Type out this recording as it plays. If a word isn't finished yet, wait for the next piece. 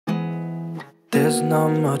There's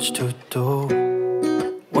not much to do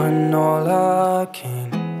when all I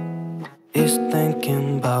can is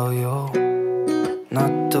thinking about you.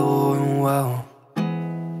 Not doing well,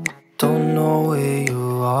 don't know where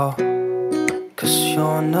you are, 'cause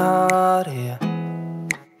you're not here.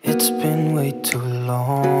 It's been way too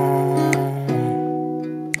long.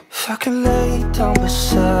 If I could lay down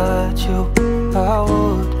beside you, I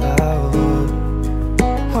would.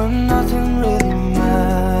 When nothing really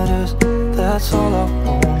matters, that's all I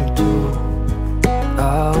wanna do. I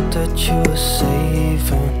hope that you are safe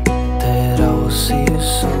and that I will see you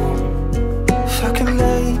soon. If I could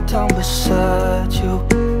lay down beside you,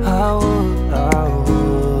 I would.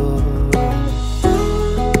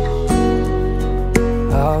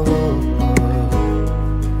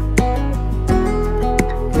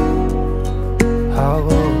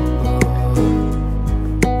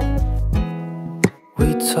 We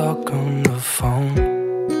talk on the phone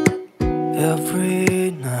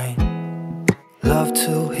every night. Love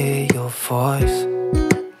to hear your voice.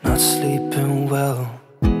 Not sleeping well,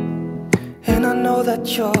 and I know that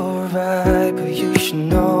you're right, but you should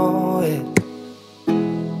know it.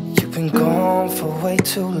 You've been gone for way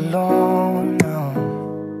too long now.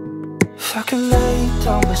 If I could lay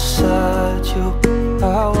down beside you, I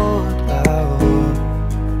would.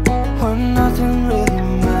 When nothing really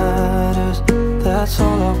matters, that's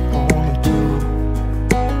all I wanna do.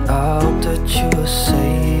 I hope that you are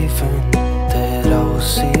safe and that I will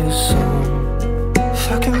see you soon. If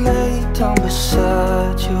I could lay down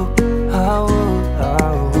beside you, I would.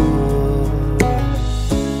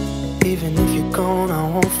 Even if you're gone, I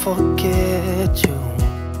won't forget you.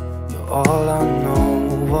 You're all I know,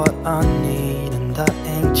 what I need, and that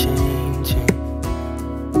ain't changing.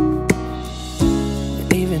 And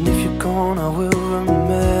even if you're gone, I will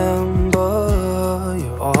remember.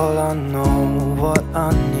 You're all I know, what I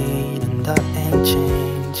need, and that ain't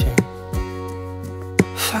changing.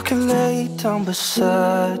 If I could lay down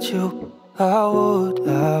beside you, I would.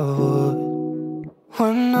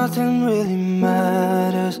 When nothing really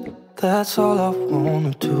matters, that's all I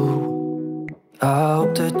wanna do. I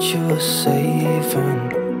hope that you are safe and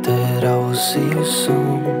that I will see you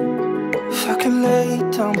soon. If I could lay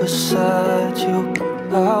down beside you,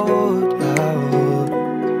 I would.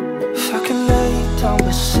 If I could lay down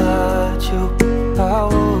beside you, I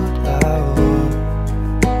would.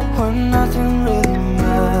 When nothing really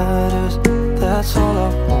matters, that's all I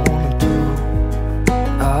wanna do.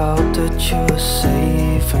 I hope that you are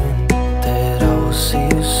safe and that I will see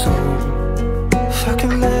you soon. If I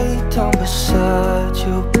could lay down beside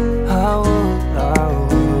you, I would.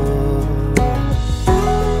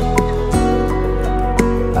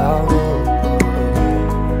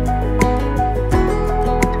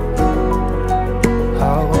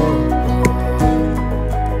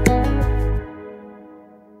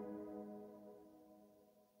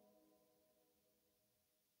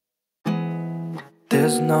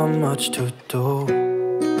 There's not much to do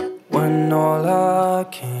when all I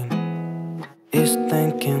can is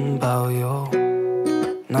thinking about you.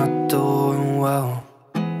 Not doing well,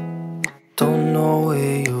 don't know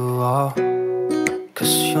where you are,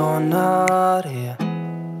 'cause you're not here.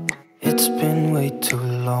 It's been way too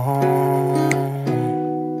long.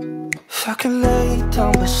 If I could lay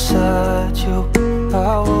down beside you, I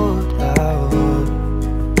would.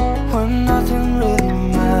 When nothing really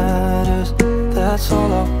matters, that's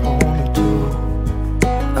all I wanna do.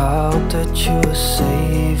 I hope that you are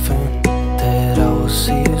safe and that I will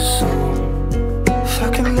see you soon. If I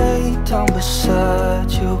could lay down beside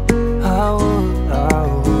you, I would.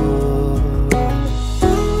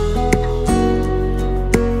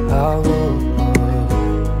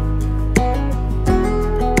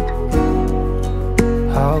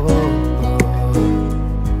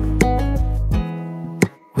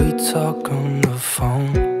 We talk on the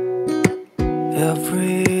phone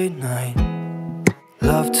every night.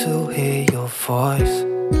 Love to hear your voice.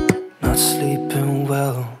 Not sleeping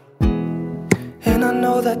well, and I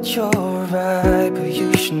know that you're right, but you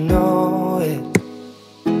should know it.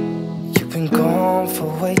 You've been gone for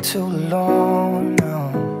way too long now.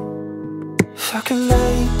 If I could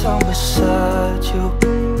lay down beside you,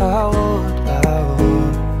 I would.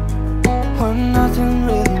 When nothing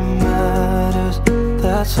really matters,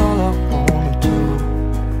 that's all I wanna do.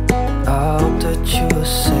 I hope that you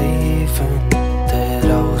are safe and that I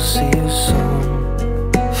will see you soon.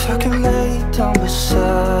 If I could lay down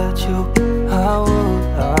beside you, I would.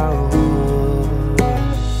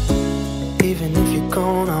 Even if you're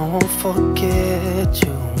gone, I won't forget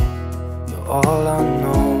you. You're all I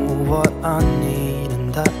know, what I need, and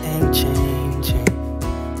that ain't changing.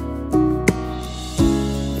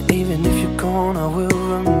 Even if you're gone, I will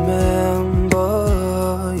remember.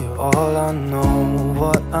 You're all I know,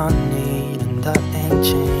 what I need, and that ain't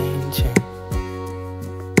changing.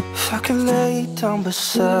 If I could lay down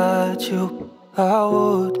beside you, I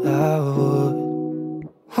would.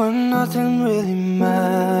 When nothing really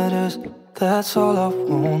matters, that's all I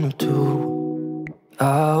wanna do.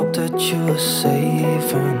 I hope that you are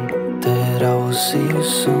safe and that I will see you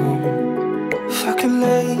soon. If I could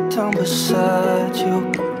lay down beside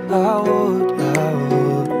you, I would.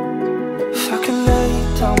 If I could lay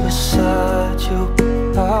down beside you,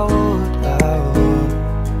 I would.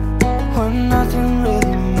 When nothing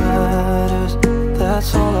really matters, that's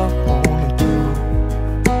all I wanna do.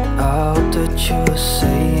 I hope that you are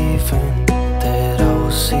safe and that I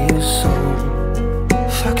will see you soon.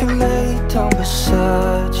 If I could lay down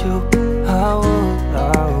beside you, I would.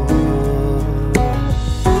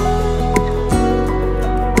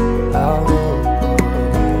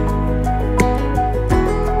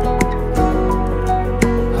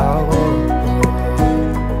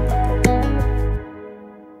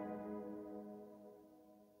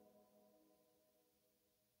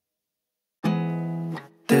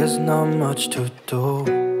 There's not much to do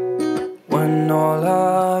when all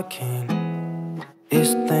I can is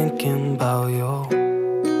thinking about you.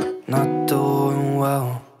 Not doing well,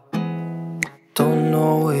 don't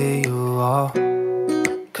know where you are,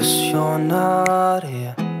 'cause you're not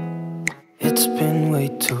here. It's been way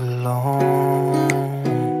too long.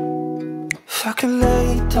 If I could lay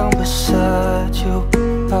down beside you,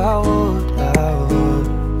 I would.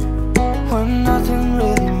 When nothing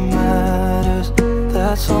really matters,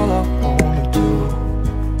 that's all I wanna do.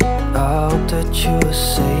 I hope that you are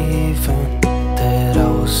safe and that I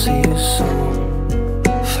will see you soon.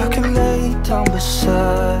 If I could lay down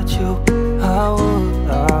beside you, I would.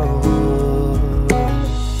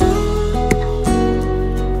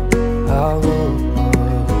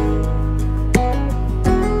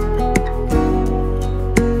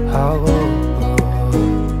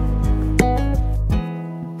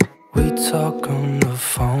 We talk on the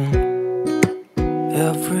phone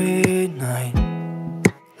every night.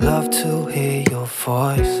 Love to hear your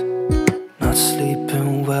voice, not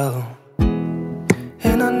sleeping well.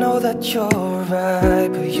 And I know that you're right,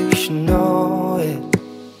 but you should know it.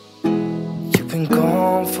 You've been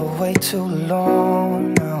gone for way too long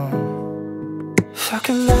now. If I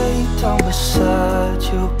could lay down beside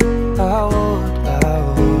you, I would.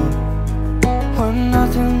 When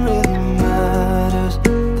nothing really matters,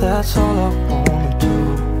 that's all I wanna do.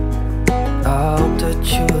 I hope that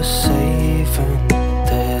you are safe and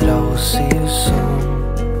that I will see you soon.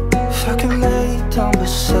 If I could lay down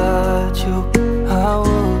beside you, I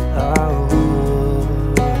would.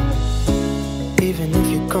 Even if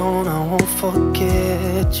you're gone, I won't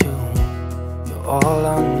forget you. You're all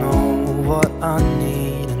I know, what I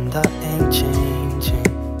need, and that ain't changing.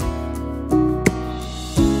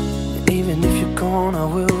 Even if you're gone, I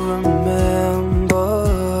will remember.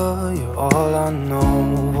 You're all I know,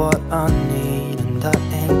 what I need, and that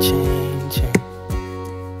ain't changing.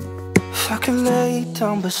 If I could lay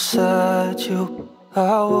down beside you, I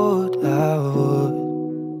would.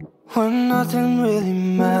 When nothing really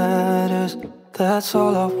matters, that's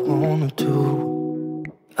all I wanna do.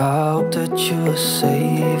 I hope that you are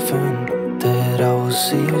safe and that I will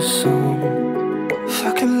see you soon. If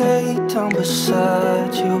I could lay down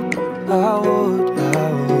beside you, I would.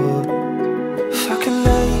 If I could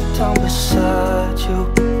lay down beside you,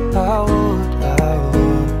 I would.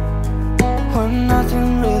 When nothing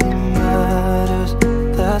really matters,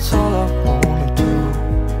 that's all I wanna do.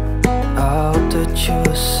 I hope that you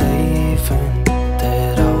are safe and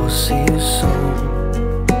that I will see you soon.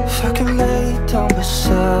 If I could lay down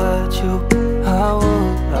beside you, I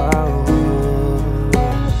would.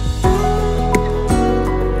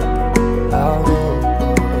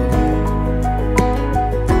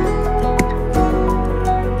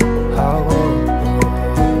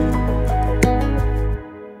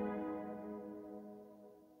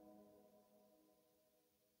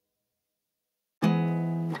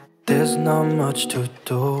 There's not much to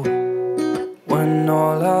do when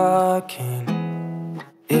all I can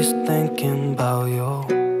is thinking about you.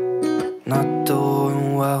 Not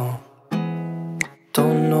doing well,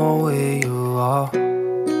 don't know where you are,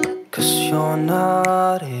 'cause you're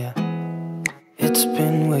not here. It's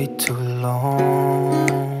been way too long.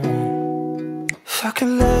 If I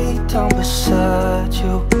could lay down beside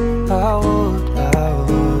you, I would.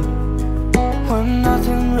 When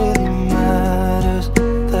nothing really matters,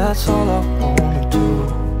 that's all I wanna do.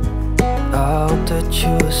 I hope that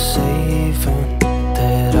you are safe and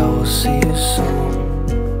that I will see you soon.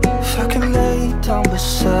 If I could lay down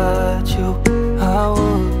beside beside you, I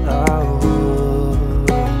would, I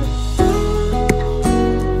would,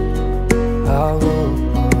 I would,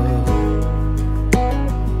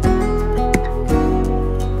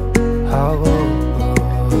 I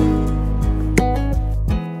would.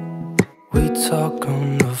 We talk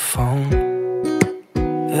on the phone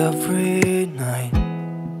every night.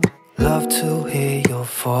 Love to hear your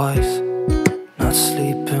voice. Not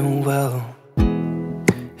sleeping well.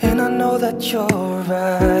 And I know that you're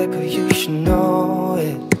right, but you should know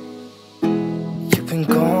it. You've been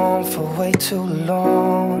gone for way too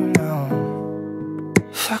long now.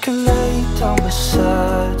 If I could lay down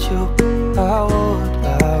beside you, I would,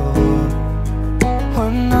 I would.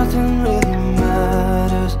 When nothing really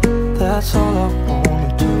matters, that's all I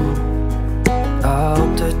wanna do. I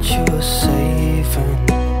hope that you are safe and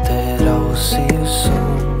that I will see you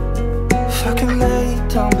soon. If I could lay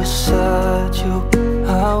down beside you, I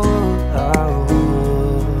would, I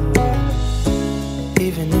would.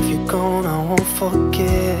 Even if you're gone, I won't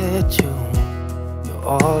forget you. You're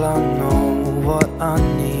all I know, what I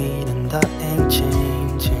need, and that ain't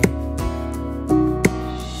changing.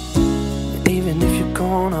 And even if you're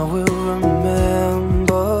gone, I will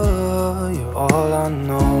remember. You're all I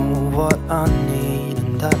know, what I need,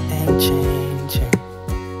 and that ain't changing.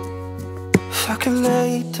 If I could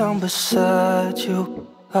lay down beside you,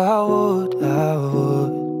 I would, I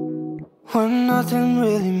would. When nothing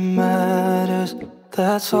really matters,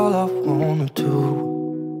 that's all I wanna do.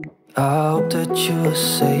 I hope that you are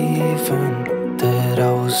safe and that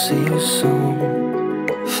I will see you soon.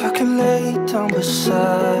 If I could lay down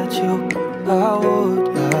beside you, I would,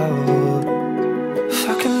 I would. If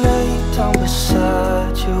I could lay down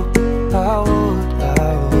beside you, I would,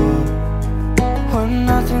 I would. When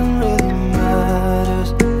nothing really matters,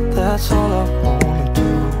 that's all I wanna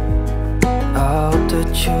do. I hope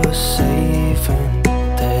that you are safe and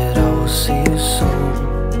that I will see you soon.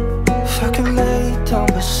 If I could lay down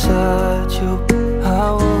beside you,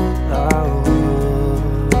 I would, I would,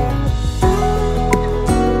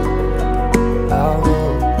 I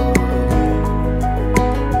would,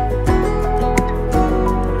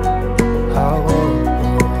 I would.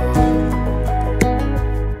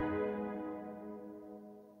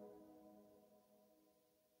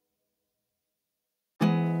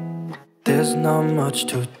 There's not much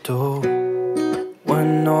to do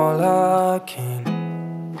when all I can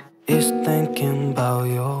is thinking about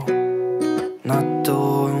you. Not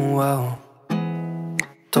doing well,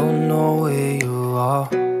 don't know where you are,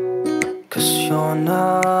 'cause you're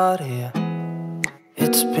not here.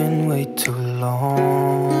 It's been way too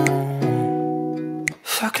long.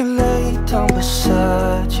 If I could lay down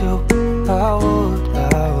beside you, I would,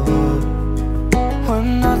 I would. When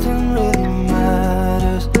nothing really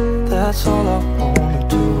matters, that's all I wanna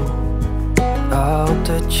do. I hope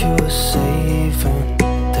that you are safe and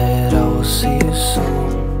that I will see you soon.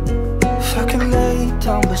 If I could lay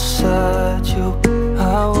down beside you,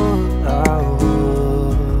 I would, I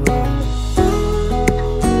would,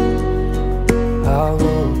 I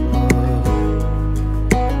would,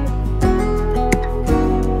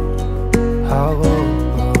 I would.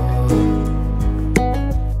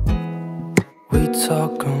 We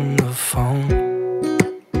talk on the phone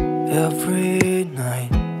every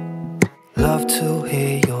night. Love to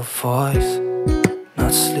hear your voice.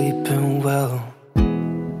 Not sleeping well.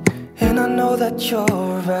 And I know that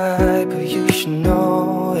you're right, but you should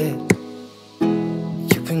know it.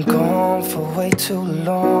 You've been gone for way too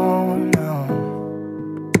long now.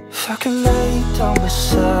 If I could lay down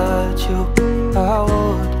beside you, I would.